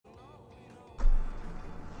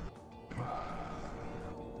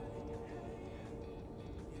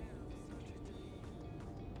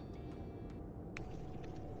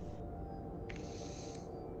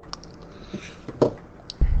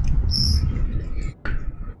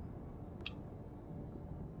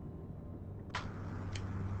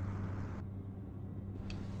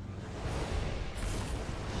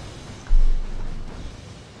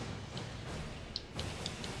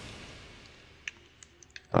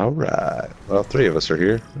All right. Well, 3 of us are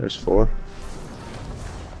here. There's 4.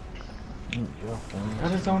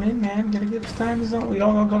 Gotta zone in, man. Gotta get this time to zone. We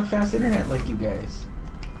all go fast internet like you guys.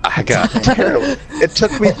 I got terrible. It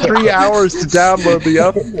took me 3 hours to download the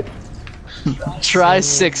update. Try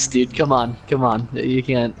 6, dude. Come on. Come on. You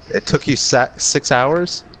can't. It took you 6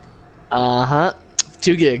 hours? Uh-huh.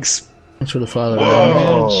 2 gigs. Thanks for the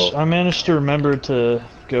follow. I managed to remember to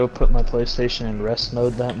go put my PlayStation in rest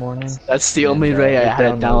mode that morning. That's the only way I had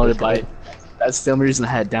it downloaded by. That's the only reason I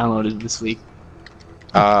had it downloaded this week.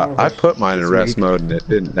 I put mine in rest mode and it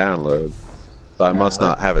didn't download. So I must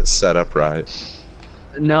not have it set up right.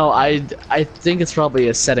 No, I think it's probably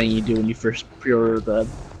a setting you do when you first pre-order the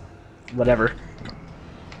whatever.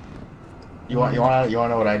 You want to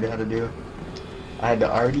know what I had to do? I had to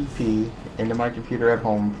RDP into my computer at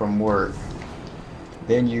home from work,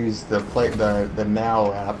 then use the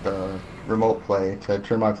Now app, the remote play, to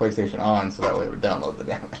turn my PlayStation on so that way it would download the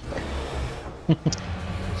damn thing.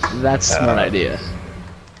 That's a smart idea.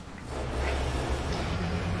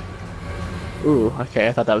 Ooh, okay,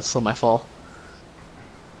 I thought that was still my fault.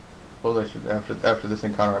 Suppose I should, after this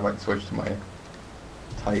encounter, I might switch to my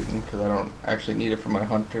Titan, because I don't actually need it for my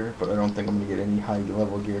Hunter, but I don't think I'm going to get any high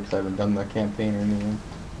level gear because I haven't done the campaign or anything.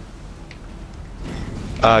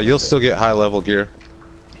 You'll still get high level gear.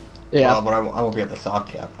 Yeah. Well, but I won't be at the soft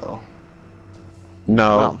cap, though.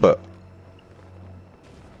 No, Wow. but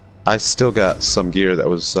I still got some gear that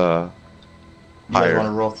was You guys higher. want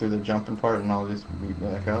to roll through the jumping part and I'll just meet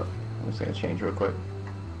back up? I'm just going to change real quick.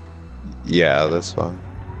 Yeah, that's fine.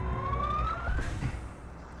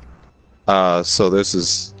 So this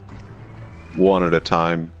is one at a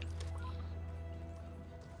time.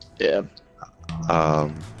 Yeah.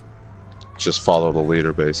 Just follow the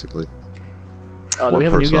leader, basically. Oh, do One we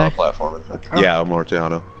have a new person on guy? a platform. Yeah,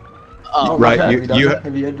 Mortiano. Oh, Right, Have you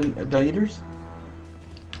have you had Dieters?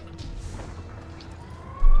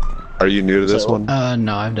 are you new to this So- one?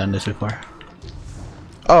 No, I've done this before.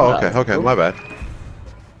 Oh, okay, my bad.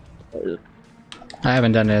 I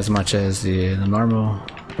haven't done it as much as the normal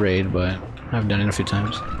raid, but I've done it a few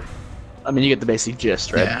times. I mean, you get the basic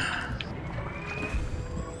gist, right? Yeah.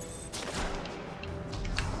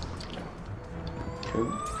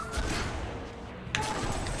 Cool.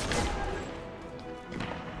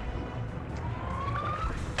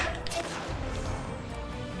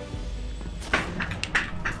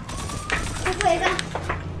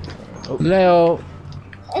 Leo.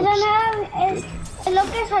 ¿Eso nuevo es lo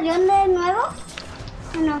que salió de nuevo?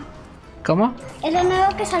 ¿O no? ¿Cómo? ¿Es lo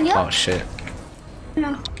nuevo que salió? Oh shit.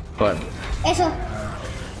 No. What? Eso.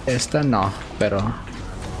 Esta no, pero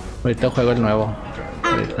ahorita juego el nuevo.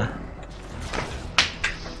 Ahorita.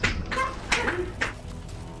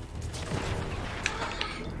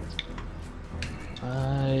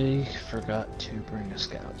 I forgot to bring a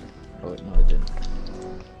scout. Oh wait, no I didn't.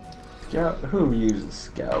 Scout? Who uses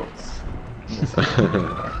scouts?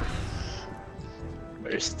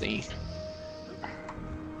 Where's the... Some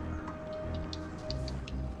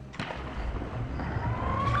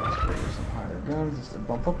higher guns just to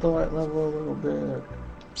bump up the light level a little bit.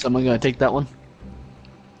 Someone gonna take that one?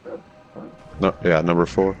 No, yeah, number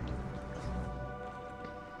 4.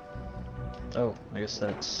 Oh, I guess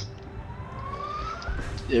that's...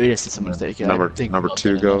 Yeah, we just need someone to take it. Number- I think number we'll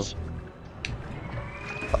 2 get go. enough.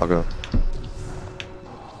 I'll go.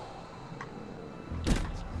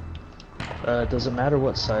 Does it matter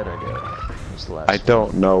what side I go? Was the last I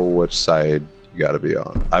don't know which side you gotta be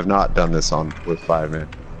on. I've not done this on with 5-man.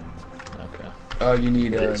 one? Okay. Oh, you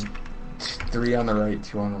need It is. 3 on the right,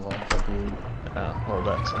 2 on the left, I believe. Oh, well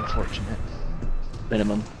that's unfortunate.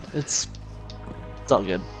 Minimum. It's all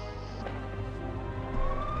good.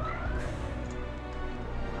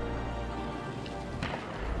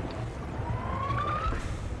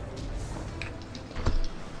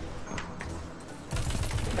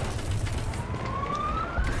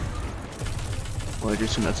 Well, I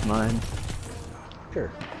just assume that's mine.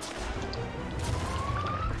 Sure.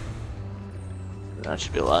 That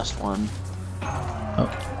should be the last one.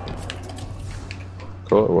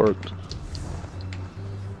 Cool, it worked.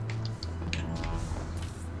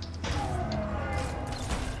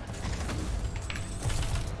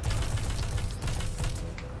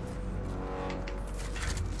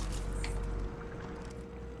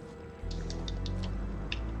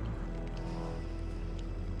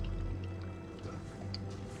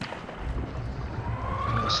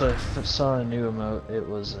 So I saw a new emote. It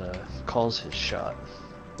was calls his shot.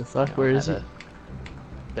 The fuck? You know, Where is had it?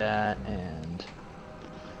 a bat and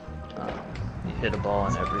you hit a ball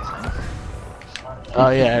and everything. Oh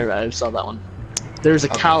yeah, I saw that one. There's a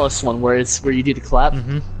callous one where you need to clap.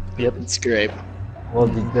 Yep. It's great. Well,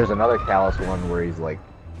 there's another callous one where he's like,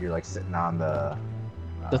 you're like sitting on the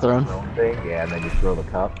throne thing, yeah, and then you throw the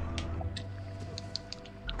cup.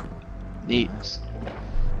 Neat.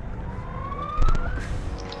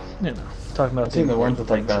 You know, talking about I've seen the ones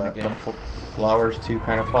with like things in the game. flowers too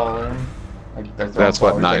kind of fall in. Like they're throwing That's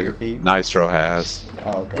what flowers at your feet. Nitro has.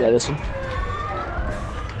 Oh, okay. Yeah, this one.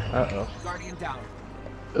 Uh-oh.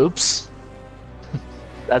 Oops.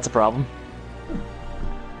 That's a problem.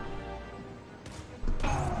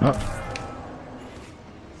 Oh,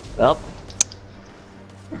 Well,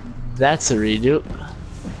 that's a redo.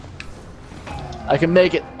 I can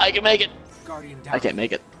make it. I can make it. I can't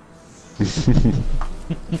make it.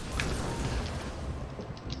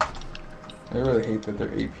 I really hate that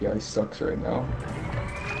their API sucks right now.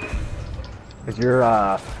 Is your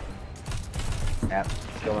app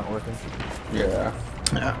still not working? Yeah.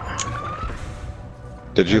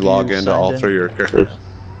 Did you Have log you into all signed in? 3 of your characters?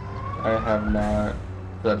 I have not.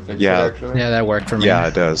 Does that fix Yeah. it actually? yeah, that worked for me. Yeah,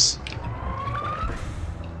 it does.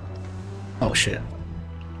 Oh shit.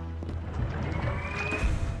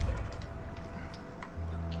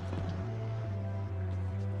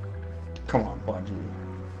 Come on, Bungie.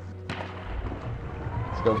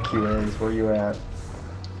 Let's go QAs. Where you at?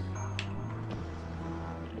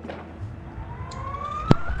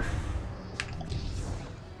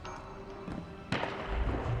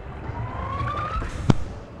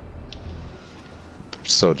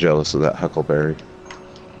 So jealous of that Huckleberry.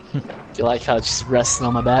 You like how it's just resting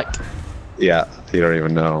on my back? Yeah, you don't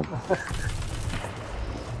even know.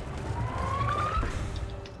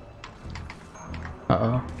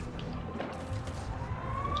 Uh-oh.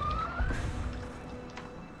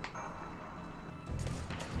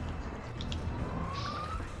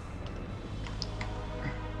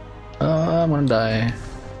 I'm gonna die.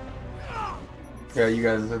 Yeah, you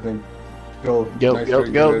guys have been go Go, nice go,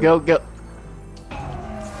 to go, you. go, go.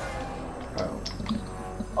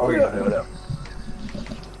 Oh yeah.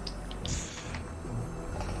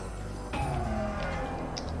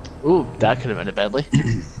 Ooh, that could have ended badly.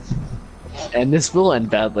 And this will end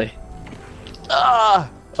badly. Ah!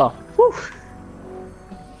 Oh, whew.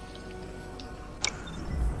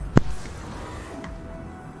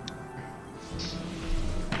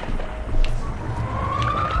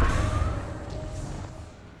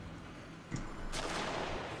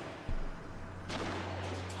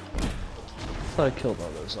 I thought I killed all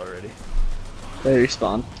those already. They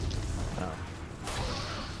respawn. Oh.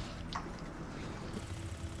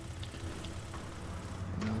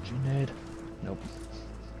 No grenade. Nope.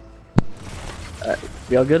 Alright,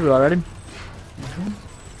 we all good? We all ready?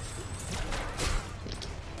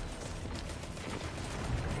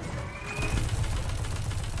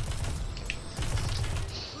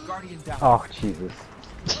 Oh Jesus!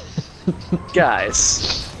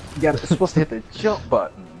 Guys. You got supposed to hit the jump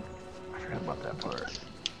button. I forgot about that part.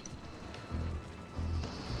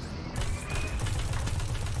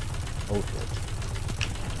 Oh shit!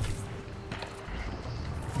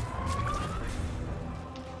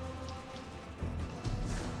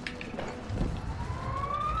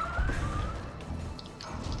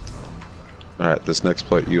 Alright, this next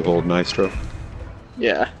plate you hold, Nitro.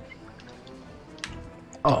 Yeah.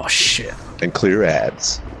 Oh shit. And clear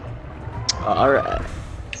ads. Alright.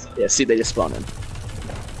 Yeah, see, they just spawned in.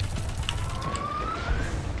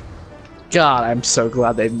 God, I'm so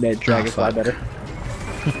glad they made Dragonfly fuck. better.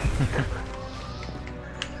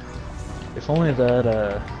 If only that,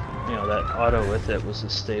 you know, that auto with it was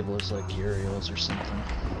as stable as like Uriel's or something.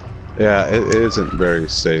 Yeah, it isn't very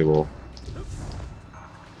stable.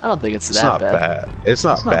 I don't think it's It's that not bad. bad. It's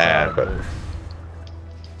not It's not bad, but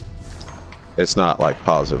it's not like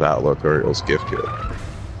Positive Outlook or Ariel's Gift Kit.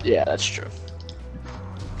 Yeah, that's true.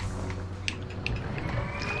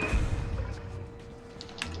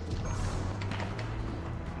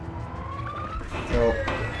 Nope.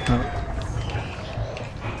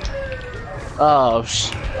 Oh,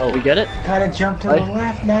 oh, we get it? Gotta jump to the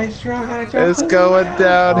left, nice try. Gotta jump It's to the going left.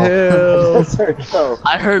 downhill. So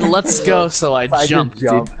I heard "Let's go," so I I jumped. did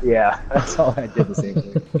jump. Yeah, that's all I did. The same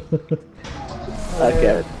thing. Dude.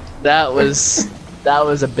 Okay, that was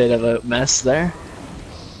a bit of a mess there.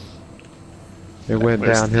 It went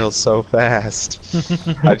Where's- downhill so fast.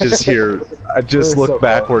 I just was look so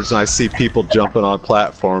backwards and I see people jumping on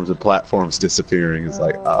platforms and platforms disappearing. It's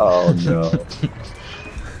like, oh no.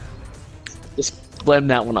 Just blame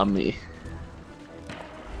that one on me.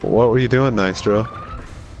 What were you doing, Nystro?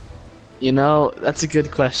 You know, that's a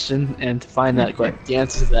good question, and to find that the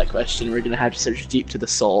answer to that question, we're gonna have to search deep to the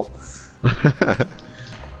soul.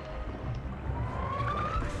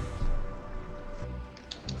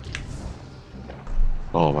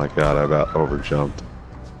 Oh my god, I about overjumped.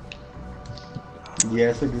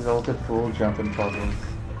 Yes, exalted fool jumping puzzles.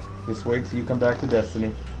 Just wait till you come back to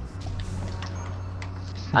Destiny.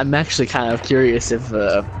 I'm actually kind of curious if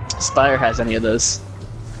Spire has any of those.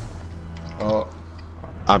 Oh,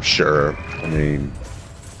 I'm sure. I mean,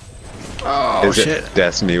 Oh is shit! it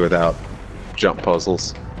Destiny without jump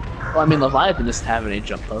puzzles? Well, I mean, Leviathan doesn't have any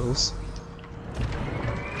jump puzzles.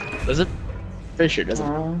 Does it? Pretty sure it doesn't.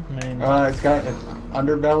 I mean, it's got an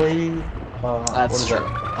underbelly. That's what is true.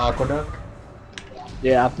 that? Aqueduct.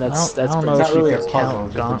 Yeah, that's I don't pretty know It's if not really you a could puzzle,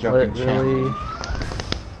 count just a Gauntlet, jumping really.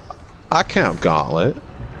 I count Gauntlet.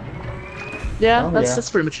 Yeah, Oh, that's yeah. that's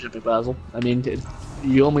pretty much a jumping puzzle. I mean,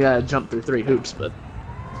 you only gotta jump through 3 hoops, but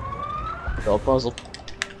still a puzzle.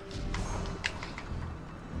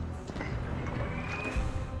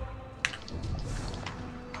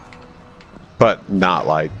 But not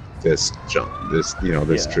like this jump. This,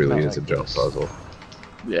 this Yeah, truly not is a like jump this. puzzle.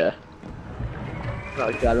 Yeah.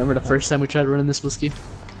 Oh god, remember the first time we tried running this whiskey?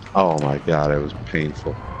 Oh my god, it was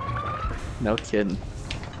painful. No kidding.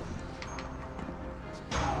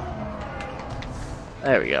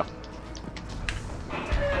 There we go.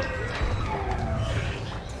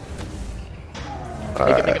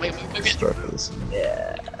 Alright, let's start this.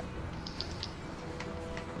 Yeah.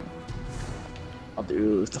 I'll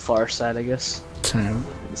do the far side, I guess. Same.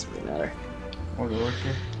 This doesn't really matter. What do you work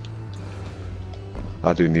here?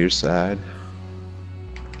 I'll do near side.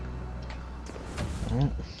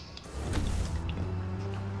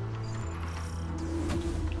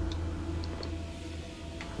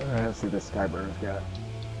 Alright, let's see what this Skyburner's got.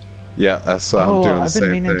 Yeah, that's what I'm Oh, doing the I've been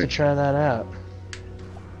same meaning to thing. try that out.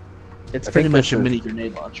 It's I pretty think much this a is- mini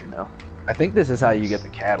grenade launcher now. I think this is how you get the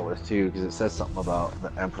catalyst too, because it says something about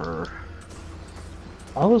the Emperor.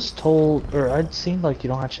 I was told, or I'd seen like you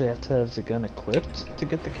don't actually have to have the gun equipped to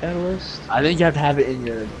get the catalyst. I think you have to have it in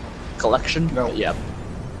your collection. No. But yeah.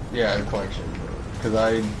 Yeah, a collection. Because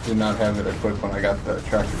I did not have it equipped when I got the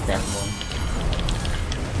tractor cam one.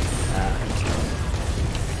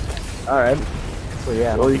 Alright. So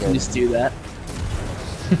yeah, Well, don't you can forget- just do that.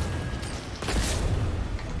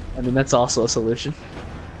 I mean, that's also a solution.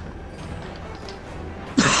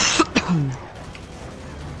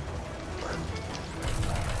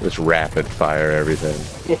 Just rapid fire everything.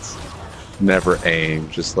 It's Never aim,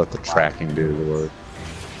 just let the tracking do the work.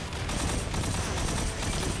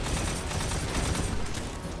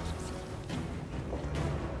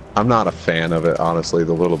 I'm not a fan of it, honestly,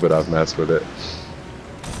 the little bit I've messed with it.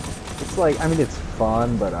 It's like, I mean, it's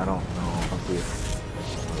fun, but I don't know.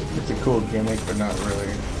 It's a cool gimmick, but not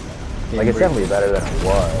really. Like, it's definitely better than it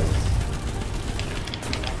was.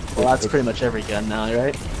 well, that's pretty much every gun now,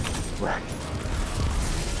 right? Right.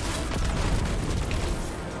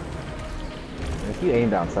 And if you aim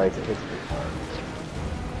down sights, it hits pretty hard.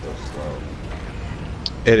 So slow.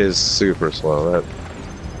 It is super slow. That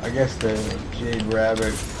I guess the Jade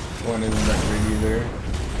Rabbit one isn't that good either.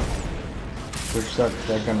 Which sucks,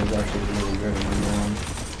 that gun was actually really good in the one.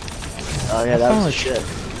 Oh yeah, I that was finally shit.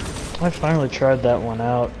 I finally tried that one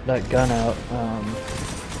out, that gun out,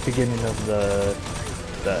 beginning of the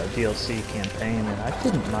DLC campaign, and I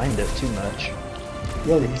didn't mind it too much.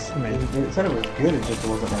 Yeah, they said it was good, it just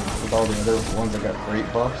wasn't like with all the other ones that got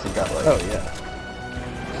great buffs, it got like... Oh yeah.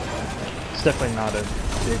 It's definitely not a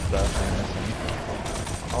big buff or anything.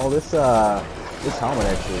 Oh, this helmet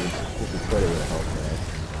actually, this is quite a bit of help, guys.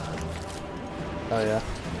 Oh yeah.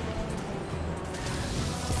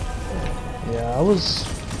 Yeah, I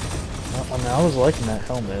was liking that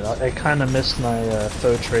helmet. I kind of missed my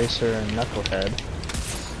Foe Tracer and Knucklehead,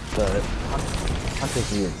 but I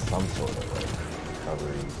think you need some sort of like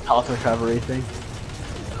recovery. Health recovery thing.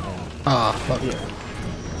 Oh fuck.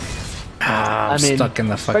 Ah, I'm I mean, stuck in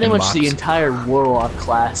the fucking pretty much box. the entire Warlock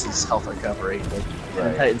class is health recovery. Like,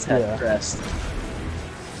 Right. Titan's head Yeah. crest.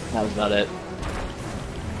 That was about it.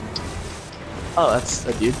 Oh, that's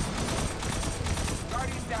a dude.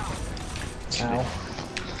 ow.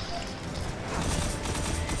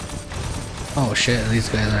 Oh shit, these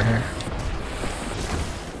guys are here.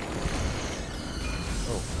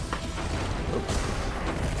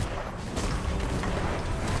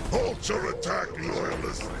 Halt your attack,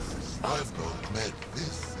 loyalists! I've not met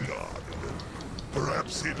this god.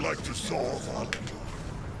 Perhaps he'd like to solve on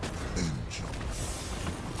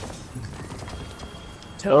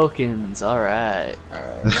Tokens, alright.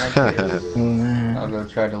 Alright, I'll go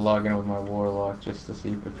try to log in with my warlock just to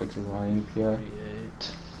see if it fixes my API.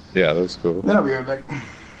 Yeah, that's cool. Then I'll be right back.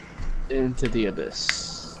 Into the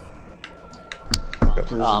abyss.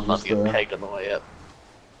 Oh, I'm not getting pegged on the way up.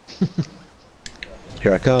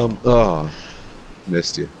 Here I come. Oh,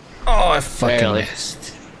 missed you. Oh, I fucking Barely.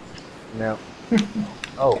 missed. No.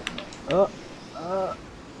 Oh.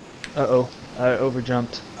 Uh-oh. I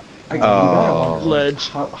overjumped. Oh. Ledge.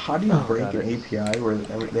 How do you break an API where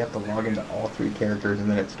they have to log into all 3 characters and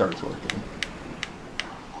then it starts working?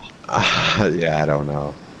 Yeah, I don't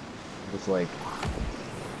know. It's like,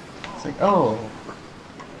 oh,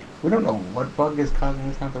 we don't know what bug is causing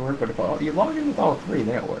this not to work, but if you log in with all 3,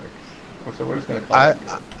 then it works. So we're just gonna call it.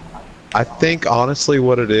 I think honestly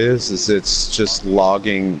what it is it's just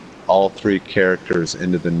logging all 3 characters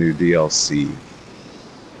into the new DLC.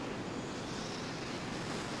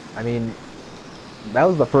 I mean, that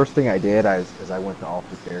was the first thing I did. I went to all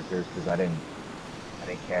 3 characters because I didn't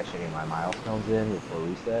cash any of my milestones in before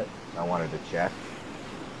reset. I wanted to check,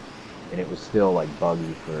 and it was still like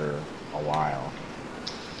buggy for a while.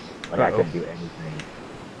 Like I couldn't do anything.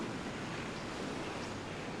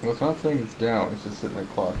 Well, it's not saying it's down. It's just sitting there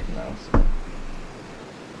clocking now. So.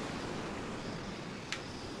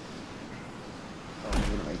 Oh, I'm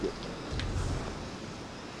gonna make it.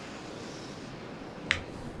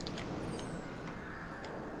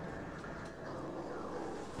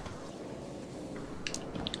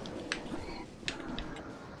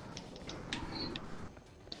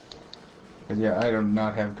 Cause yeah, I do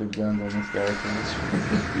not have good guns on this guy.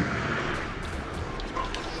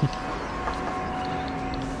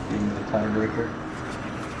 He's the tiebreaker.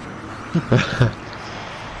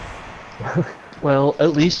 Well,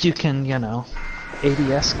 at least you can, you know,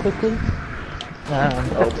 ADS quickly.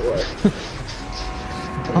 Oh boy.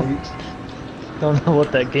 Don't know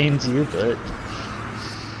what that gains you, but...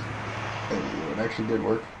 It actually did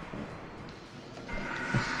work.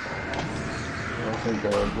 I don't think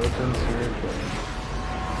weapons here, but...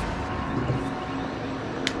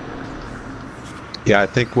 Yeah, I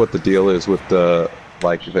think what the deal is with the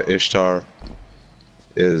Ishtar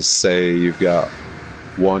is, say you've got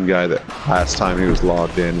one guy that last time he was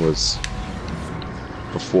logged in was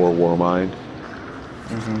before Warmind.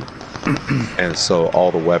 And so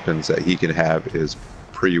all the weapons that he can have is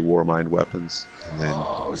pre-Warmind weapons. And then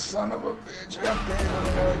Oh, son of a bitch. I got banned on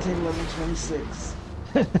American level 26.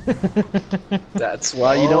 That's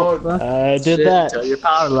why you don't. I did shit that. until your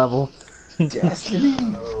power level. Destiny.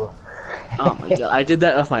 Oh my god, I did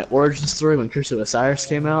that with my origin story when Curse of Osiris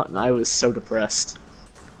came out, and I was so depressed.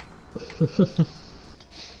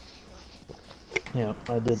 Yeah,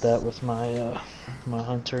 I did that with my my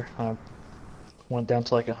hunter. I went down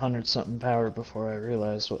to like 100-something power before I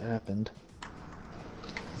realized what happened.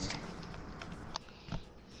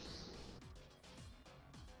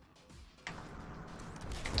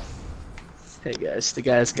 Hey guys, the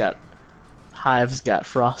guy's got Hive's got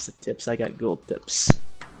frosted tips, I got gold tips.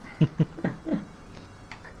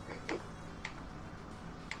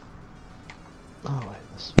 Oh, wait,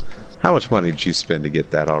 this... how much money did you spend to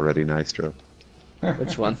get that already, Nystro?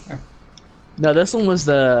 Which one? No, this one was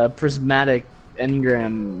the prismatic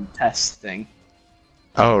engram test thing.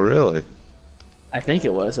 Oh, really? I think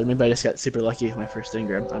it was, or maybe I just got super lucky with my first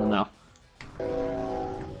engram. I don't know.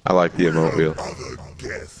 I like the emote wheel. Other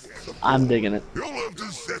guests. I'm digging it. You'll have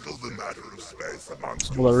to settle the matter of space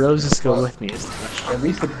amongst Will the roses go with me is the question. At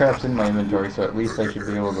least the crap's in my inventory, so at least I should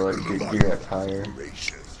be able to like, get gear that's higher.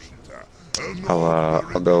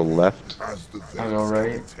 I'll go left. I'll go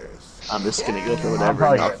right. I'm just gonna go for whatever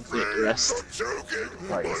and I'll complete the rest.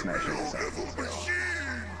 Probably smash it.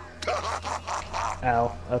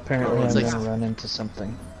 Ow. Apparently It's I'm like- gonna run into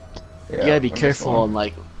something. You gotta be careful and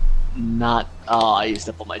like not. Oh, I used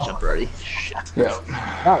up all my jump already. Shit. Yeah.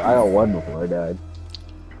 I got one before I died.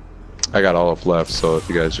 I got all of left, so if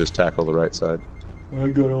you guys just tackle the right side. I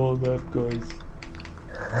got all that, guys.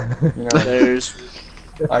 You know, There's.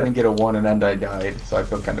 I didn't get a 1 and then I died, so I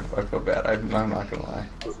feel bad. I'm not gonna lie.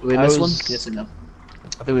 We I missed was- one? Yes or no?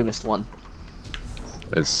 I think we missed one.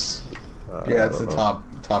 It's Yeah, it's the top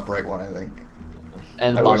right one, I think.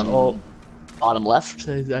 And I bottom, was- bottom left,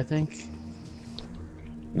 I think.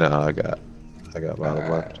 No, I got bottom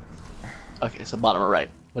left. Okay, so bottom or right.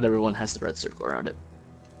 Whatever one has the red circle around it.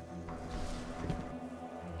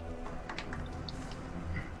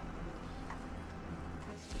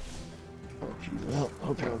 Well,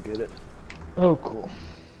 hope I'll get it. Oh, cool.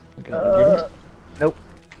 Okay, Nope.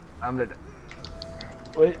 I'm gonna.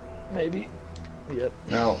 wait, maybe. Yep.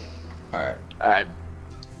 No. Alright. Alright,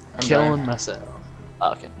 I'm killing back. myself.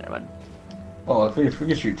 Oh, okay, never mind. Well, if we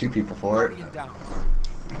could shoot 2 people for it.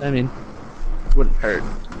 I mean, Wouldn't hurt.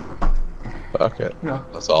 Fuck it. No.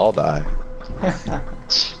 Let's all die.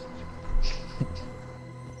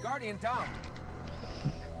 Guardian down.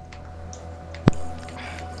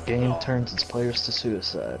 Game turns its players to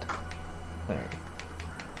suicide. There.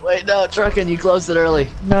 Wait, no, Truckin', you closed it early.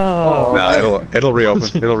 No. No, it'll reopen.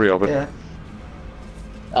 It'll reopen. Yeah.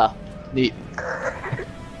 Ah, neat.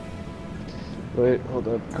 Wait, hold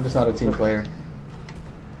up. I'm just not a team player.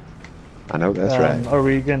 I know that's right. Are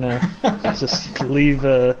we gonna just leave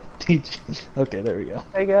teach? Okay, there we go.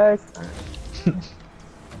 Hey guys.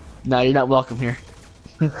 No, you're not welcome here.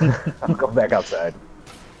 I'm going back outside.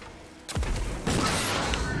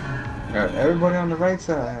 Alright, everybody on the right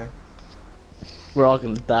side. We're all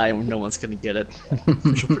gonna die and no one's gonna get it.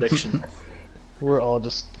 Official prediction. We're all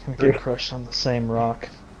just gonna get crushed on the same rock.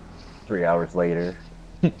 3 hours later.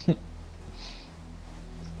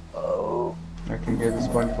 Oh, I can hear the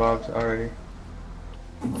SpongeBob's already.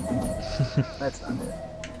 that's not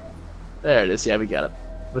it. There it is. Yeah, we got it.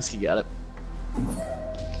 Whiskey got it.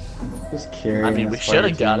 Just carrying. I mean, we should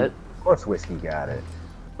have got it. Of course, Whiskey got it.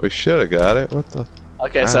 We should have got it. What the?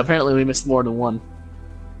 Okay, so apparently we missed more than one.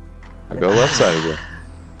 I go left side again.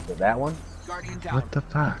 So that one? Guardian down. What the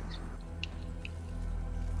fuck?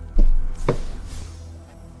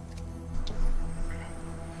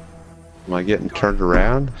 Am I getting turned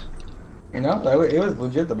around? You know, it was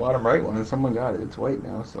legit the bottom right one, and someone got it. It's white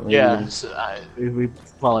now, so maybe Yeah, it's- so we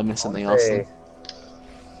probably missed something else. Hey.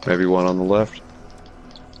 Maybe one on the left.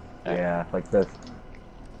 Yeah, like the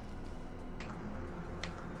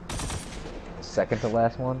second to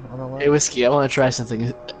last one on the left. Hey, Whiskey, I want to try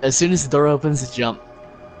something. As soon as the door opens, jump.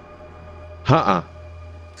 Uh-uh.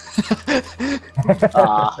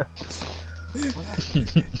 Ah.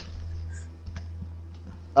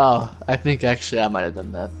 Oh, I think actually I might have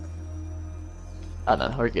done that. Oh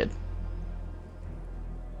no, we're good.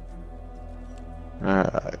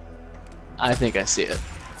 Alright. I think I see it.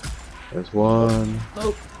 There's one.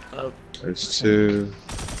 Oh, oh. There's two.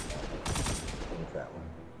 What's that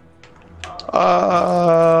one?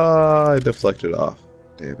 I deflected off.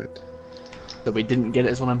 Damn it. So we didn't get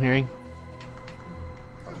it, is what I'm hearing.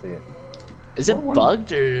 I'll see it. Is it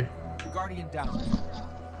bugged or? Guardian down.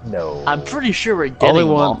 No. I'm pretty sure we're getting Only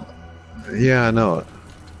them one. all. Yeah, I know it.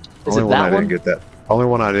 Is Only it one I that didn't one? get that. Only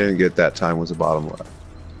one I didn't get that time was the bottom left.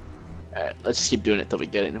 Alright, let's just keep doing it till we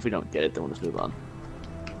get it, and if we don't get it, then we'll just move on.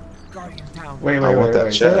 Guardian down. Wait, I want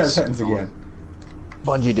that Say that chest. sentence again.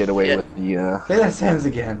 Bungie did away Yeah. with the. Say that sentence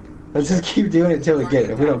again. Let's just keep doing it till we get it.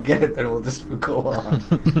 If we don't get it, then we'll just go on.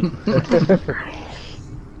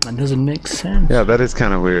 That doesn't make sense. Yeah, that is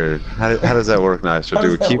kind of weird. How does that work, Nicer? How Do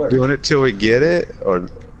we does that keep work? doing it till we get it, or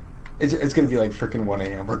It's gonna be like freaking 1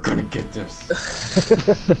 a.m. We're gonna get this.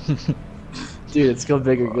 Dude, it's go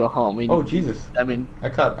big or go home. Oh Jesus! I mean, I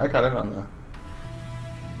caught it on the.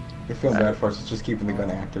 I feel bad for us. It's just keeping the gun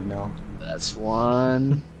active now. that's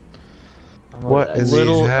one. what in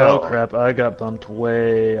Little the hell? oh crap! I got bumped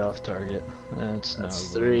way off target. That's not That's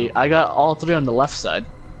good. three. I got all three on the left side.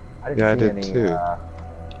 I didn't Yeah, I see did any, too.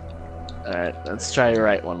 Alright, let's try your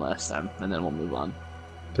right one last time, and then we'll move on.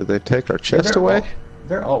 Did they take our chest They're away? all-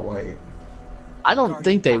 They're all white. I don't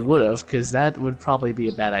think they would have, because that would probably be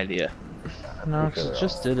a bad idea. No, 'cause I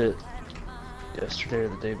just did it yesterday or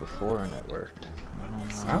the day before, and it worked.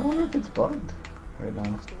 I wonder if it's bugged right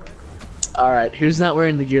now. Alright, who's not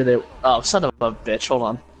wearing the gear that. Oh, son of a bitch, hold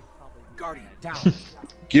on. Guardian down.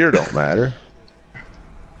 Gear don't matter.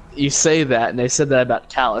 You say that, and they said that about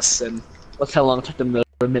Callus, and look how long it took them to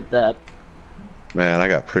admit that. Man, I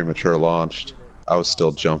got premature launched. I was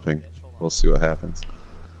still jumping. We'll see what happens.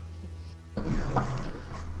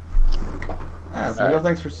 Ah, Miguel,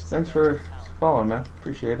 thanks for following, man.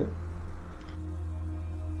 Appreciate it.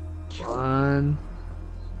 One.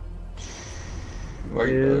 Right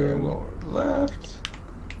there, lower left.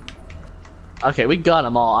 Okay, we got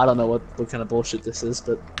them all. I don't know what kind of bullshit this is,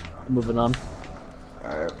 but moving on.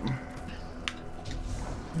 Alright.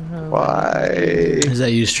 Why? Is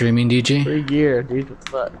that you streaming, DG? Free gear, dude. What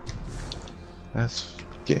the fuck? That's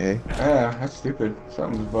gay. Yeah, that's stupid.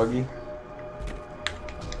 Something's buggy.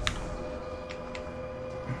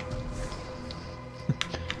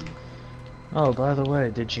 Oh, by the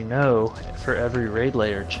way, did you know for every raid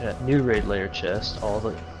layer new raid layer chest, all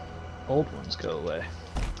the old ones go away?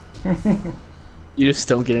 You just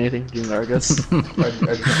don't get anything from doing Argus.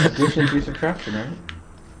 Addition to subtraction, right?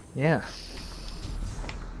 Yeah.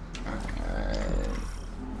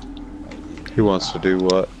 Who wants to do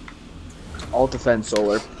what? All defense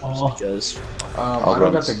solar, just because. I I'll don't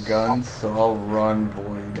run got the guns, so I'll run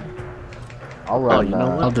void. I'll run. you know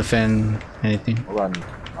what? I'll defend anything. I'll run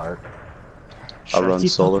arc. I'll run Keep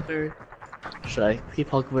solar. up there. Should I keep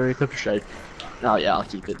Huckleberry equipped or should I? Oh yeah, I'll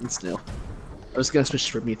keep it. It's new. I was gonna switch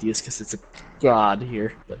to Prometheus because it's a god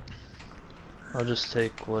here, but I'll just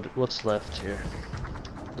take what's left here.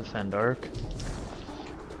 Defend Arc.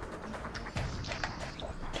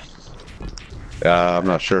 I'm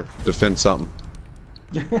not sure. Defend something.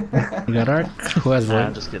 You got Arc? Who has Nah,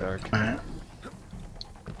 Void? just get Arc. Alright.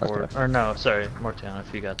 Or no, sorry, Mortiana,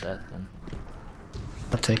 if you got that then.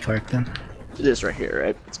 I'll take Arc then. it is right here,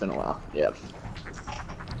 right? It's been a while. Yeah.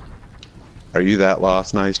 Are you that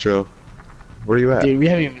lost, Nitro? Where are you at? Dude, we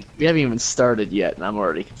haven't even started yet, and I'm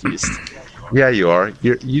already confused. Yeah, you are.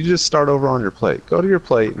 You just start over on your plate. Go to your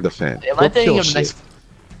plate and defend. Am Go I thinking kill of the shit. next?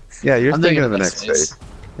 Yeah, you're I'm thinking of the next phase.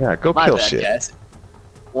 Yeah, go My kill bad, shit. guys.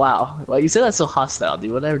 Wow. Well, you said that's so hostile,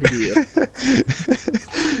 dude. Whatever do you?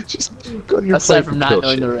 Just go to your Aside plate from and not kill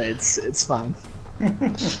knowing shit. the raids, it's fine.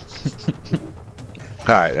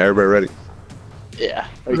 Alright, everybody ready? Yeah.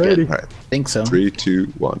 Ready. Alright, Think so. 3, 2,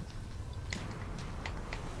 1.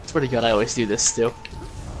 It's pretty good. I always do this too.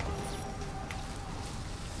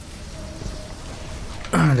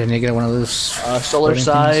 Then you get one of those. Solar floating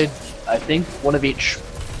side. things? I think one of each.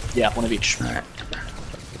 Yeah, one of each. Alright.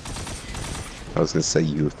 I was gonna say,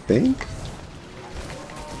 you think?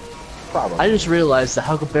 Probably. I just realized the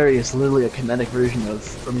Huckleberry is literally a kinetic version of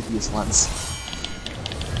Prometheus Lens.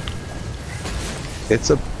 It's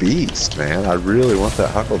a beast, man. I really want that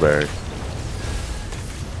Huckleberry.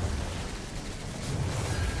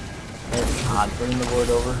 God, bring the Void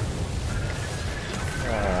over.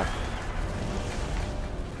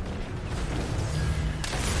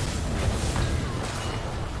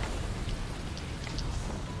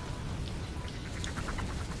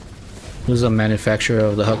 Who's the manufacturer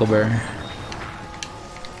of the Huckleberry?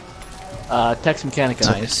 Tex Mechanica.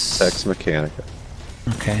 Nice. Tex Mechanica.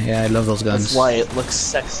 Okay, yeah, I love those guns. That's why it looks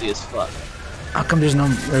sexy as fuck. How come there's more?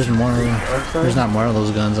 There's not more of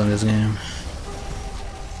those guns on this game.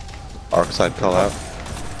 Arcside call out.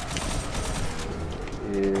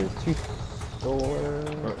 Is 2 solar.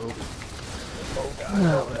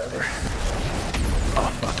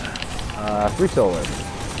 Whatever. 3 solar.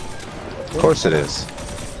 Of course it is.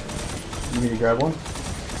 You need to grab one?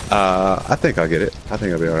 I think I'll get it. I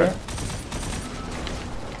think I'll be alright.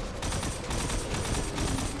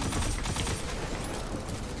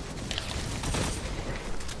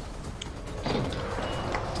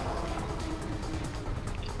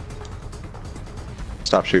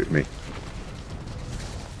 Stop shooting me.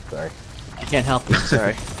 Sorry. I can't help it.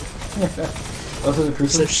 Sorry. Oh, so the So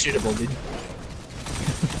crucible? shootable, dude.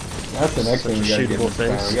 That's the next thing we gotta get shootable this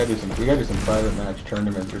time. face. We gotta do some private match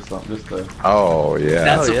tournaments or something. Just to. Oh, yeah.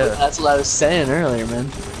 That's, yeah. that's what I was saying earlier, man.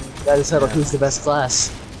 Gotta settle who's the best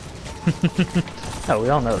class. Oh, we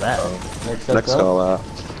all know that. Next Next up. call out.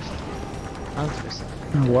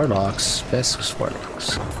 Warlocks, best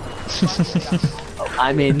warlocks.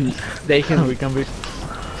 I mean, they can. We can be. If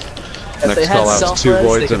they Next had call out's 2 self-res,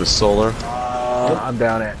 voids they and a solar. I'm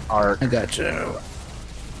down at Arc. I got you. I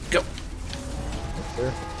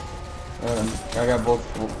got both.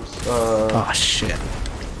 Oh shit. I got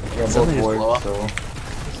both Something just blow up. voids. So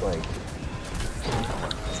It's like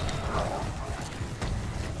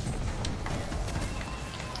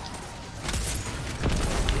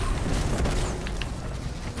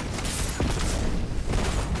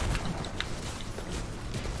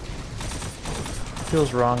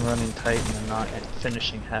Feels wrong running tight and then not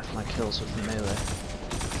finishing half my kills with melee.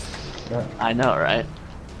 I know, right?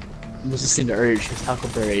 I'm just seem to urge because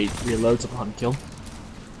Huckleberry reloads upon kill.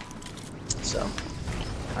 So,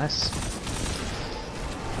 Nice.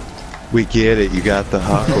 We get it. You got the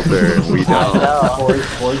Huckleberry. We I don't. know.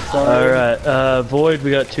 void star. Alright, Void,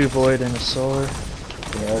 we got 2 Void and a Solar. Yeah,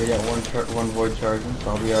 I already got one void charging, so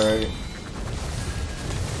I'll be alright.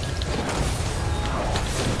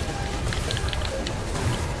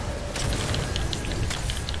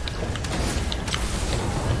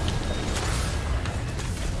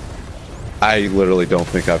 I literally don't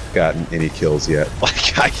think I've gotten any kills yet.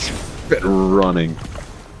 Like, I've been running.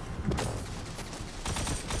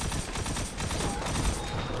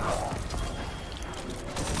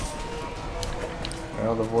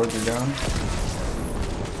 Well, the voids are down.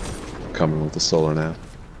 Coming with the solar now.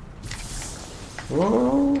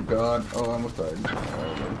 Oh god. Oh, I almost died.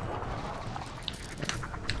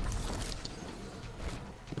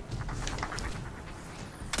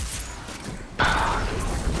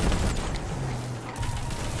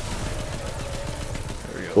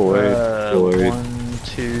 Alright, Void, void. 1,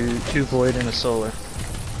 2 Void and a Solar.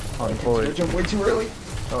 On I Void. jumped way too early.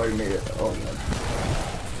 Oh, you made it. Oh, man.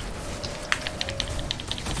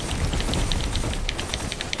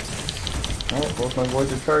 Alright, both my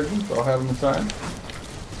boys are charging, so I'll have them in time.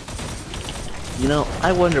 You know,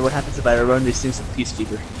 I wonder what happens if I run these things with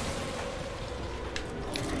Peacekeeper.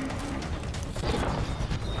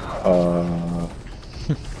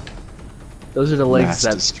 Those are the legs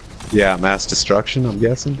mass destruction, I'm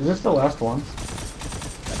guessing. Is this the last one?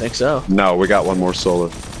 I think so. No, we got one more solar.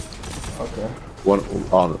 Okay. One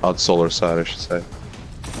on solar side, I should say. Okay.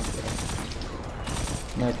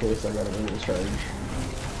 In that case, I gotta go charge.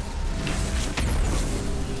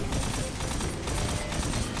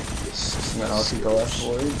 And then I'll keep the last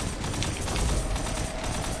void.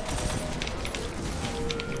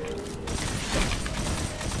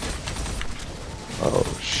 Oh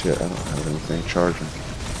shit, I don't have anything charging.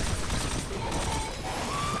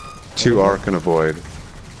 2 arc and a void.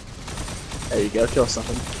 There you go, kill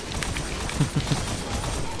something.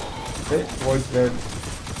 Okay, void's dead.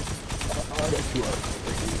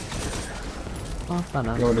 Oh, fine.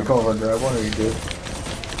 You want to call her grab one or you good?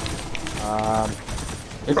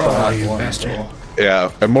 It's the Oh, last you one. bastard. So.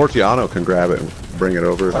 Yeah, and Mortiano can grab it and bring it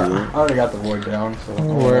over if you I want. already got the void down, so.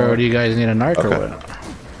 Where do you guys need a narc or Okay. what?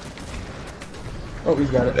 Oh,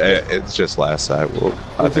 he's got it. It's just last side. I It's think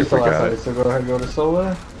just the we last got side, it. so go ahead and go to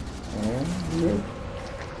solar. And you're good.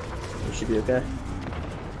 We should be okay.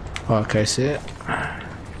 Oh, okay, I see it.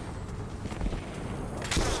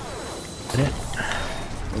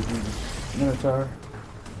 Minotaur.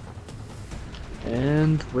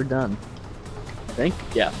 And we're done. I think?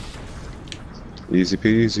 Yeah. Easy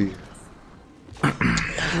peasy.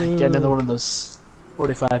 Get another one of those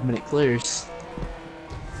 45-minute clears.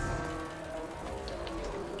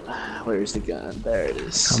 Where's the gun? There it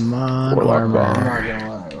is. Come on, Warlock I'm armor. not gonna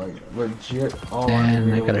lie, like legit, all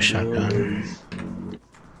Damn, I'm I got a really shotgun. doing is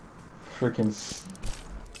freaking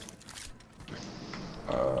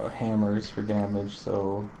hammers for damage.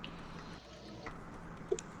 So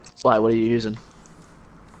Why? What are you using?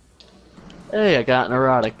 Hey, I got an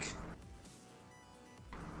erotic.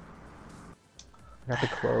 I got the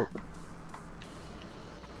cloak.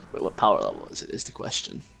 Wait, what power level is it? Is the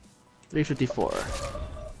question. 354.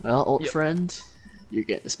 Well, old friend, you're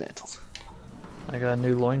getting dismantled. I got a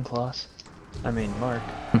new loincloth. I mean, Mark.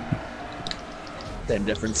 Same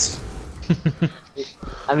difference.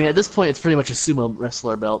 I mean, at this point, it's pretty much a sumo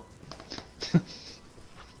wrestler belt.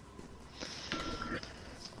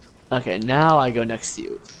 Okay, now I go next to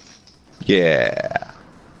you. Yeah.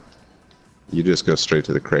 You just go straight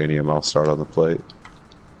to the cranium. I'll start on the plate.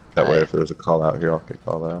 That way, if there's a call out here, I'll get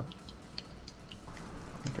called out.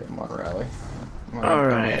 okay, I'm on rally.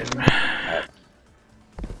 Alright.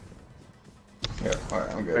 Yeah,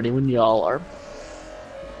 alright, I'm good. Ready when y'all are.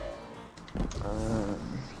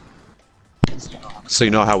 So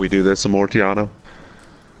you know how we do this, Amortiano?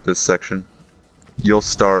 This section? You'll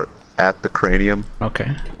start at the cranium,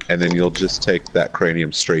 Okay. and then you'll just take that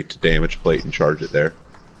cranium straight to damage plate and charge it there.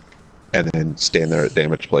 And then stand there at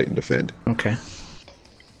damage plate and defend. Okay.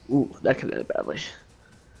 Ooh, that could end badly.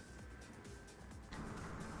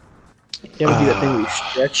 You ever do that thing where you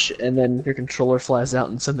stretch and then your controller flies out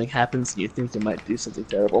and something happens and you think it might do something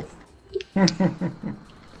terrible?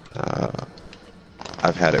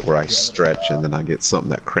 I've had it where I stretch and then I get something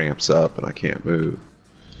that cramps up and I can't move.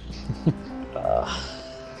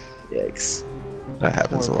 Yikes. That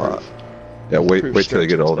happens a lot. Yeah, wait till you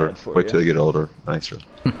get older. Wait till you get older. Nicer.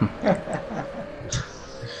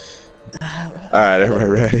 Alright, everybody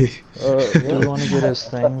ready? Do we want to get his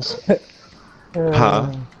things?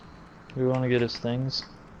 Huh? Do we want to get his things?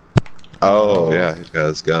 Oh, yeah, he's got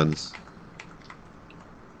his guns.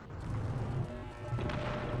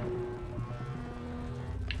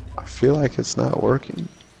 I feel like it's not working.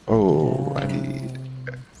 Oh, I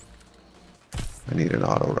need an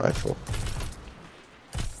auto rifle.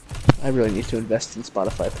 I really need to invest in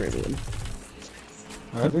Spotify Premium.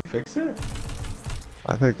 Did they fix it?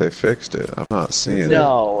 I think they fixed it. I'm not seeing it.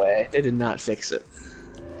 No way, they did not fix it.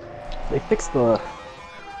 They fixed the...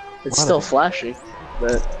 It's still flashing,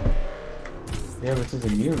 but... Yeah, but it's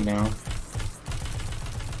immune now.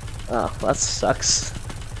 Oh, that sucks.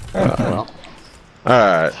 Well,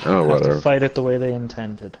 Alright, oh, whatever. Fight it the way they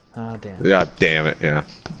intended. Ah, damn. Yeah, damn it, yeah.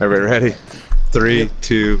 Everybody ready? 3,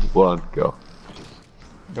 2, 1, go.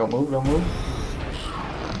 Don't move, don't move.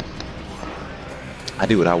 I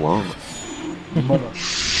do what I want.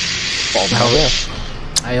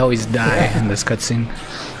 I always die in this cutscene.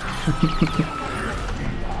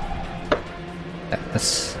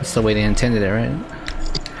 That's the way they intended it, right?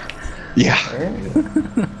 Yeah.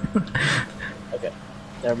 okay.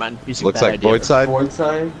 Never mind. Using Looks bad like idea. void side. Void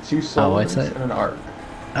side, 2 white solars, side? and an arc.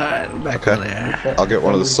 Alright, back Okay. over there. I'll get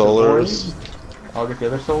one of the Use solars. void. I'll get the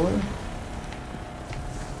other solar.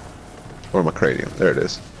 Or my cranium. There it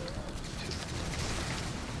is.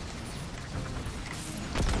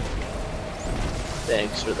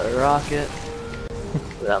 Thanks for the rocket.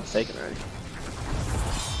 Without taking already.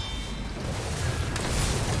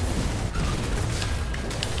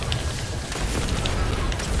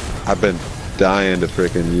 I've been dying to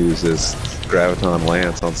freaking use this Graviton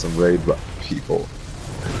Lance on some raid people.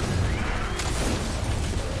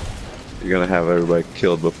 You're gonna have everybody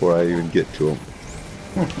killed before I even get to them.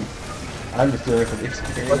 I'm just doing it for the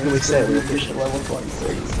experience. What can we say? We reached level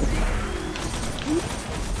 26.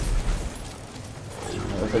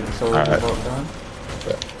 Looks like the solar All right. both done.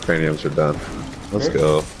 Yeah, craniums are done. Let's Okay.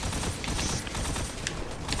 go.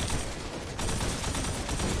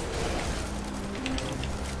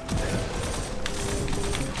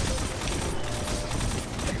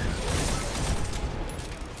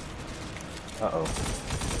 Uh-oh.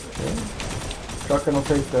 Truckin' will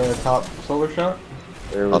take the top solar shot.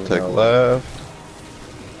 There was I'll take no- left.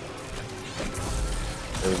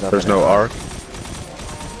 there was nothing There's no else. arc.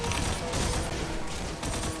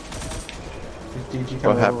 Did you What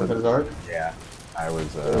come over happened? with his arc? Yeah. I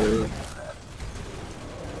was, Is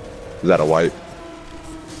that a wipe?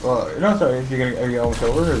 Well, no, sorry. Are you almost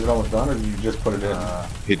over, or is it almost done, or did you just put it in?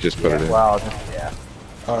 He just put yeah, it in. well, yeah.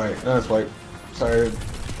 Alright, no, that's white. Sorry.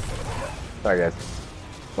 Sorry, guys.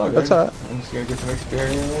 That's all right. I'm just gonna get some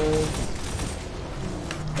experience.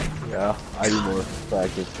 Yeah, I do more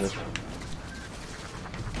practice.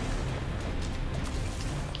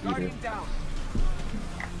 Guardian down.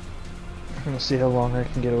 I'm gonna see how long I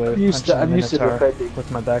can get away with I'm used to punching the Minotaur defending. with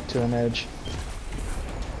my back to an edge.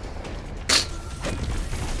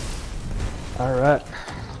 Alright.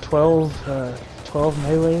 12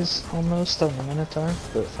 melees almost on the Minotaur,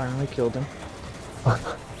 but finally killed him.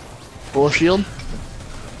 Full shield?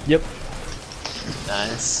 Yep.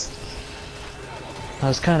 Nice. I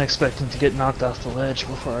was kinda expecting to get knocked off the ledge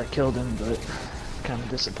before I killed him, but kinda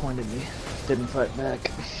disappointed me. Didn't fight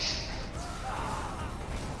back.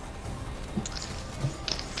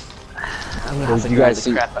 I'm gonna have to You grab guys the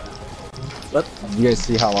see- crap out. What? You guys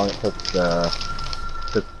see how long it took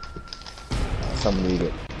somebody to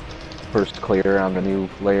get first clear on the new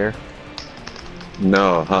layer?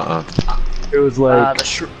 No, It was like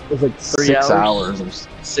It was like 3 6 hours? hours.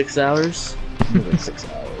 6 hours? It was like 6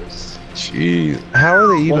 hours. Jeez. How are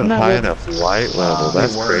they even Wasn't that high what- enough light level?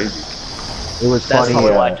 That's They weren't. crazy. It was That's funny.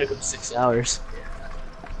 probably why it took him 6 hours.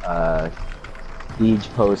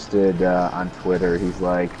 Deej posted on Twitter. He's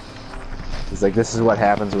like, this is what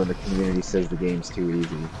happens when the community says the game's too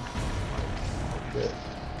easy.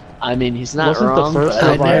 I mean, he's not Wasn't wrong, the first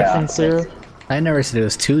but Leviathan Sarah? I never said it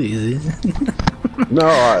was too easy.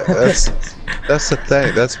 No, that's the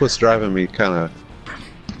thing. That's what's driving me kind of.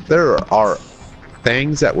 There are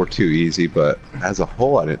things that were too easy, but as a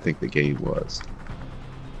whole, I didn't think the game was.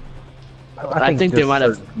 I think they just might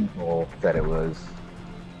have- certain people that it was.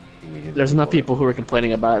 too easy there's enough for, people who were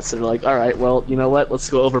complaining about it, so they're like, alright, well, you know what, let's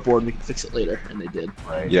go overboard and we can fix it later, and they did.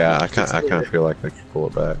 right? Yeah, I kind of feel like they could pull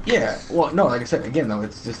it back. Yeah, well, no, like I said, again, though,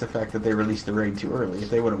 it's just the fact that they released the raid too early. If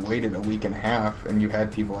they would have waited a week and a half and you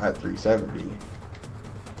had people at 370,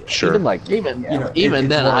 Sure. Even like Even yeah, you know, even it's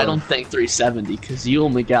then, more I of- don't think 370, because you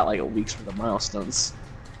only got like a week's worth of milestones.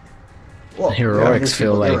 well, Heroics these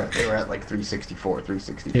feel people, like- they were at like 364,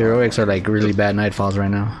 365. Heroics are like really bad nightfalls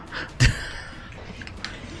right now.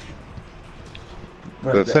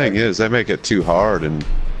 But The thing is, they make it too hard, and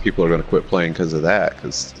people are going to quit playing because of that.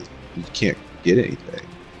 Because you can't get anything.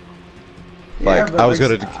 yeah, Like but I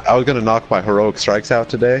was gonna knock my heroic strikes out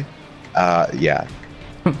today. Yeah,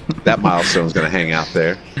 that milestone's gonna hang out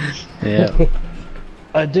there. Yeah.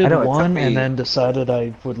 I did I know, it took one me- and then decided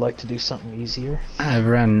I would like to do something easier. I've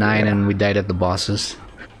ran 9 and we died at the bosses.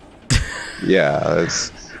 Yeah,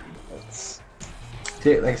 it's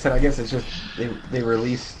See, like I said, I guess it's just they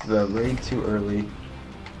released the raid too early.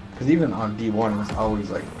 Because even on D1, it was always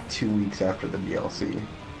like 2 weeks after the DLC.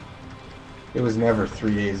 It was never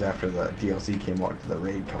 3 days after the DLC came out to the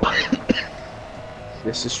raid come out.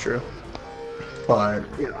 This is true. But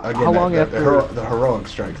again, How long after- the heroic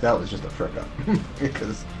strikes, that was just a frick up.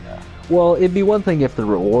 Because well, it'd be one thing if the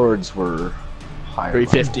rewards were higher.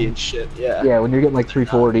 350 and shit, yeah. Yeah, when you're getting like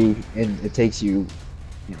 340 and it takes you,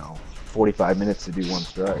 45 minutes to do one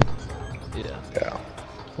strike. yeah.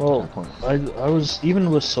 Well, I was even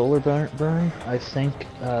with Solar Burn. I think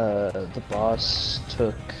the boss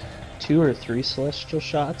took 2 or 3 celestial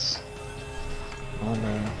shots on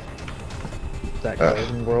that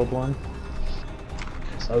Garden World one.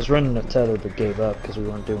 So I was running a tether but gave up because we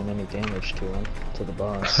weren't doing any damage to him, to the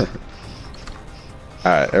boss. All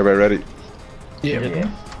right, everybody ready? Yeah.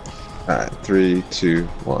 Alright, 3, 2,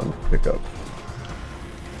 1, pick up.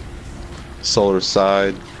 Solar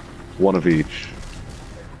side, one of each.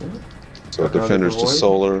 So defenders to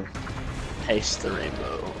solar. Haste the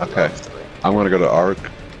rainbow. Okay. I'm gonna go to arc,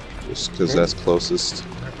 just because that's closest.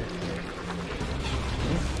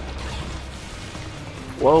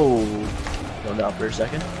 Whoa. Going down for a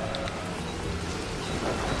second.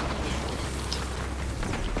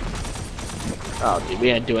 Oh, dude, we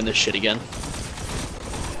ain't doing this shit again.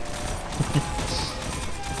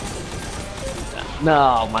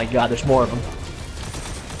 No, my god, there's more of them.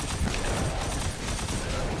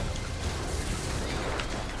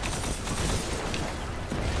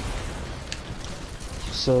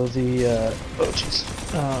 So the oh jeez,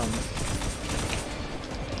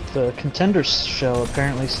 the contender shell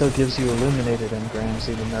apparently still gives you illuminated engrams,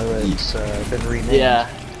 even though it's been renamed. Yeah,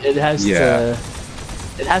 it has. Yeah.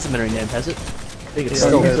 It hasn't been renamed, has it? I think it's Yeah,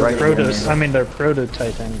 still they're right. I mean, they're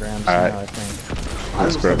prototype engrams All right. now, I think.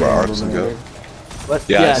 Let's grab our arcs and go. What?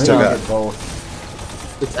 Yeah, I still no. got both.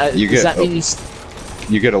 You does get- that mean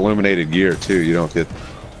You get illuminated gear too. You don't get.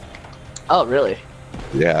 Oh, really?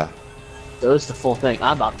 Yeah. So it's the full thing.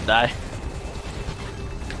 I'm about to die.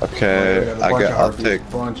 Okay. I'll take.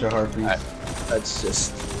 Bunch of harpies. Let's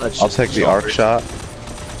I'll just take the go arc for it. shot.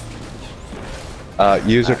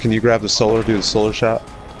 User, can you grab the solar? Do the solar shot.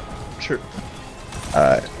 Sure. All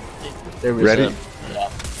right. There was Ready? Yeah.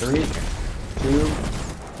 3, 2,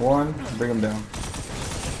 1, bring them down.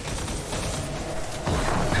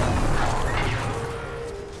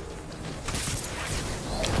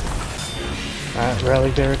 Alright,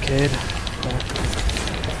 rally barricade.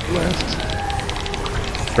 Left.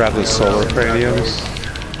 Grab the solar craniums.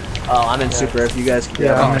 Oh, I'm in super. If you guys can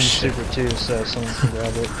Yeah, grab I'm it. in super too, so someone can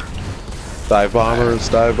grab it. Dive bombers.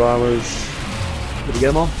 Dive bombers. Did you get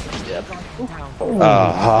them all? Yeah.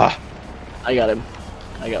 Aha. I got him.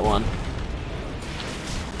 I got one.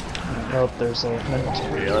 Oh, there's a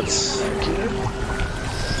Here, let's.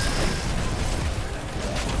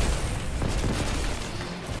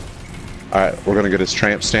 All right, we're gonna get his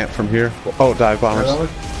tramp stamp from here. Oh, dive bombers. What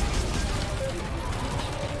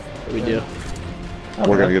do we do?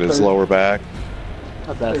 We're gonna get his lower back.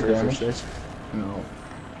 Not bad for a first race. No.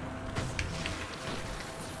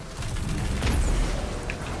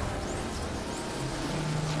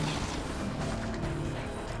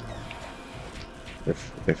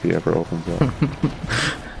 If he ever opens up.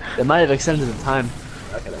 They might have extended the time.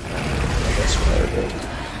 Okay, I guess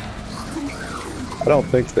I don't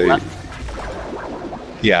think they. Left.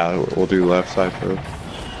 Yeah, we'll do left side first.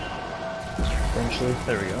 eventually.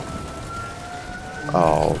 There we go.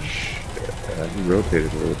 Oh shit! Yeah, he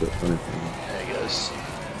rotated a little bit. Funny thing. There he goes.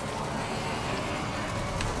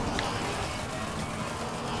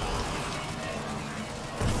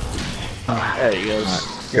 There he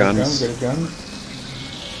goes. Guns. Get a gun.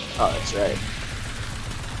 Oh, that's right.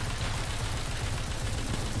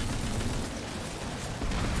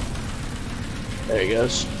 There he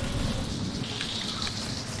goes.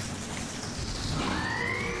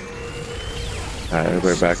 Alright,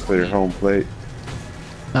 everybody back to your home plate.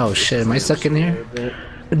 Oh shit, am I stuck in here?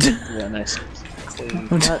 Yeah, nice. Clean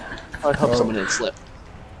cut. I hope someone didn't slip.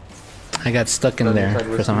 I got stuck in there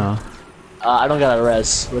for somehow. I don't got a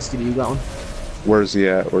res. Whiskey, do you got one? Where's he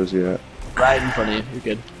at? Where's he at? Right in front of you. You're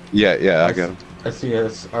good. Yeah, I got him. I see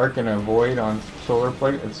a arc and a void on solar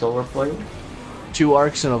plate and solar plate. 2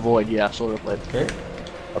 arcs and a void. Yeah, solar plate. Okay.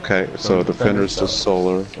 Okay, so defenders to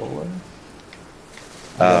solar. Solar.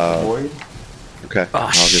 I got the void. Okay, Oh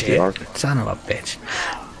I'll shit! get the arc. Son of a bitch.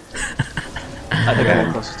 I think And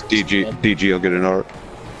I'm closest to DG will get an arc.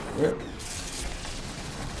 Yep.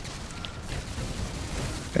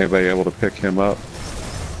 Anybody able to pick him up?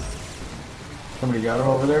 Somebody got him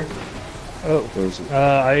over there? Oh, Where's it?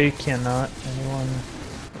 I cannot. Anyone?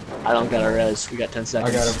 I don't got a res. We got 10 I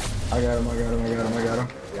seconds. got him. I got him. I got him. I got him. I got him.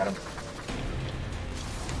 Got him.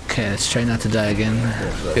 Okay, let's try not to die again.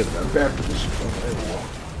 Good. Bad position.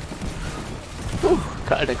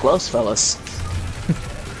 Kinda close, fellas.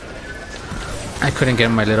 I couldn't get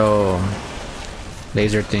my little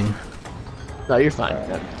laser thing. No, you're fine.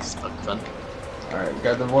 That's fun. Alright,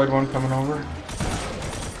 got the void one coming over.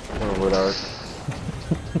 Or wood arc.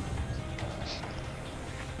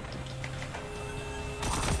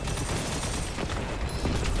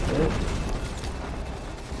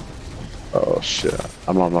 Oh shit!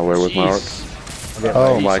 I'm on my way with my arc. Jeez.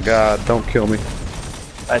 Oh my god! Don't kill me.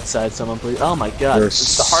 Right side, someone please. Oh my god. There's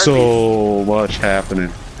It's the harpies. so much happening.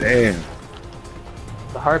 Damn!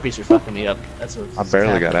 The harpies are fucking me up. That's what. I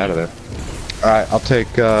barely got out of there. All right, I'll take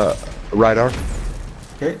right arc.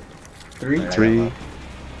 Okay. 3, 3,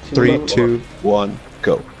 2, 1,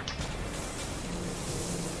 go.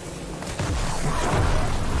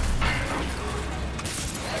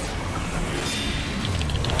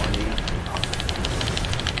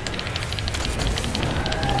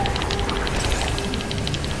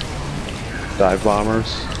 Dive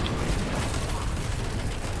bombers.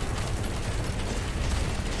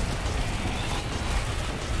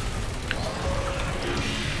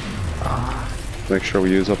 Make sure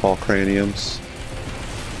we use up all craniums.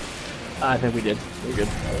 I think we did. We're good.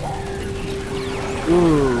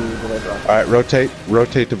 Ooh, Alright,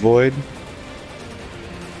 rotate to void.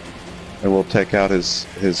 And we'll take out his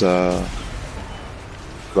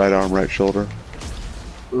right arm, right shoulder.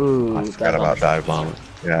 Ooh, I forgot about dive bombers.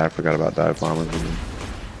 Yeah, I forgot about dive bombers.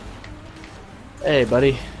 Hey,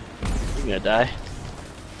 buddy. You're gonna die.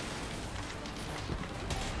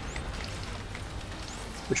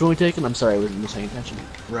 Which one are we taking? I'm sorry, I wasn't paying attention.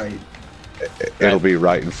 Right. It'll be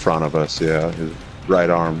right in front of us, yeah. His right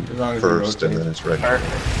arm As long as first you and then rotate. his right.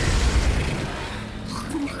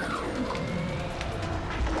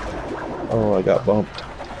 Oh, I got bumped.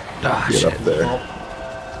 Ah, Get shit. up there. Alright.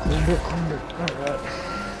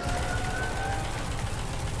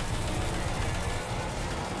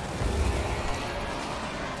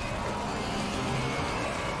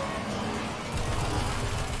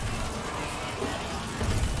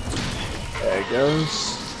 There it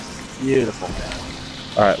goes. Beautiful.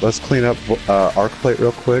 Alright, let's clean up arc plate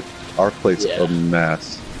real quick. Arc plate's Yeah. a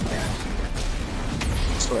mess.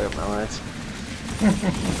 Story of my life.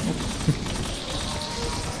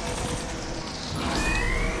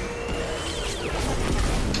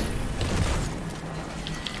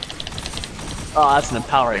 Oh, that's an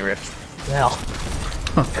empowering rift. Hell.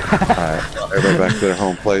 Alright, everybody back to their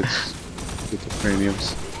home plates. Get the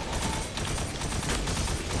craniums.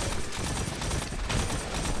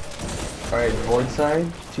 Alright, void side.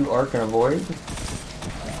 2 arc and a void.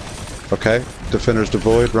 Okay, defenders to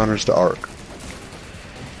void, runners to arc.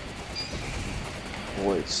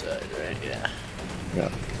 Void side, right? Yeah. Yeah.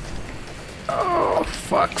 Oh,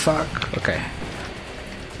 fuck. Okay.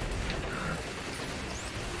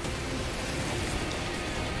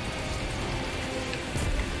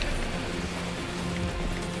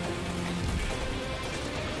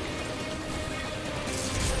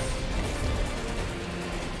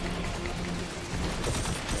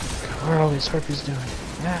 What are all these harpies doing?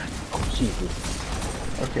 Ah. Oh,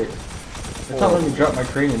 Jesus. Okay. It's not letting me drop my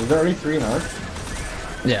cranium. Is there already 3 in arc?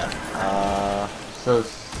 Yeah. So,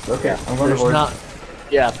 okay, Yeah. I'm going to There's void. not.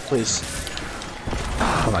 Yeah, please.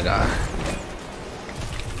 Oh my god.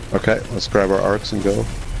 Okay, let's grab our arcs and go.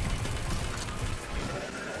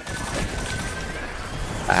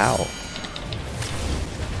 Ow.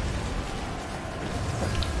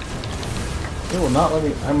 It will not let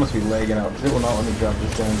me. I must be lagging out because it will not let me drop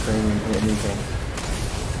this damn cranium to anything.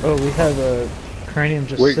 Oh, we have a cranium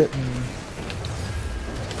just Wait. sitting.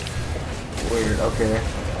 Weird. Okay,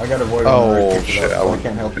 I got to avoid. Oh, on shit, I I went-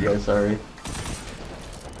 can't help you guys. Sorry.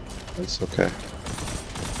 That's okay.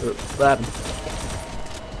 What happened?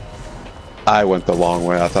 I went the long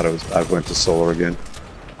way. I thought it was. I went to solar again.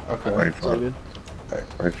 Okay. Brain Is that farted.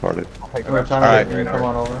 good? Brain farted. How much time? Alright. Alright. Come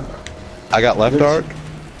on over. I got left This- arc.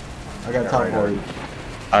 I got top void.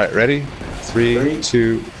 Alright, ready? 3, Three.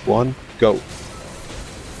 2, 1, go.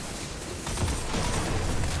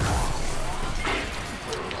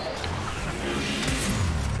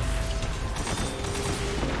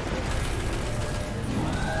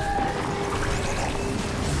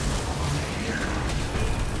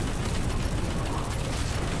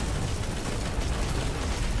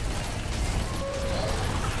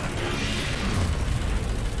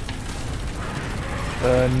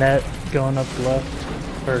 Net going up left,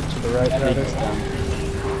 or to the right, rather.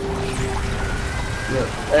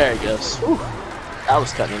 There it goes. Whew. That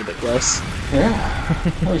was cutting it a bit close. Yeah.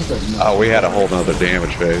 I was like, no. Oh, we had a whole nother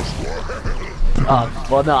damage phase.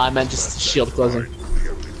 Well, no, I meant just shield closing.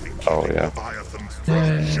 Oh, yeah. Leviathan's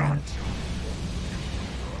first shot.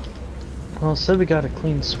 Well, it said we got a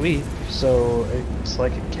clean sweep, so it's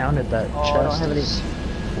like it counted that chest as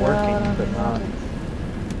working, but not.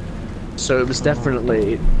 So it was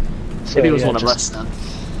definitely. So, Maybe it was yeah, one of just- us then. I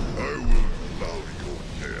will allow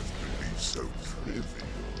your death to be so trivial.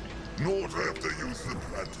 Not have to use the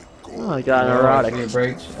planted Oh, gold. I got an Alright, erotic. give me a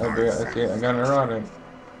break. Okay, I got an erotic.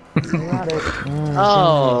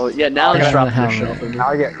 Oh, yeah, now it's got dropping the their helmet. shelf.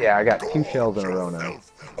 Now I got 2 shells in a row now.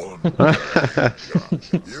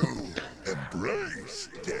 You embrace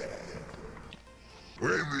death.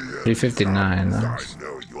 When the 359, I nice.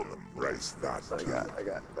 know you'll embrace that. I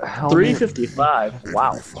got helmet. 355.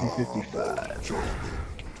 Wow. 255.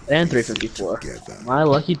 And 354. My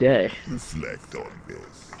lucky day. Reflect on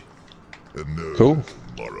this. And know Cool.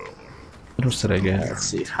 tomorrow. What else did I get? Let's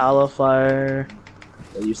see. Hollow Fire.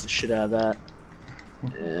 I used the shit out of that.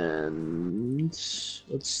 And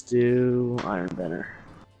let's do Iron Banner.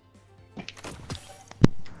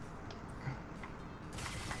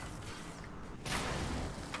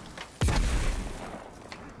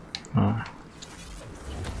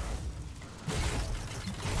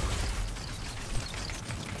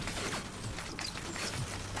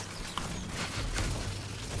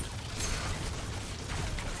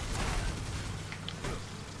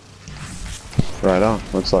 Right on.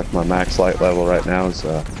 Looks like my max light level right now is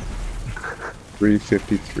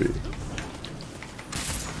 353.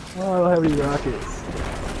 Oh, I don't have any rockets.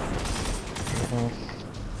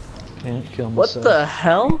 Can't kill What myself. the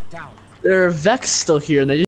hell? Down. There are Vex still here, and they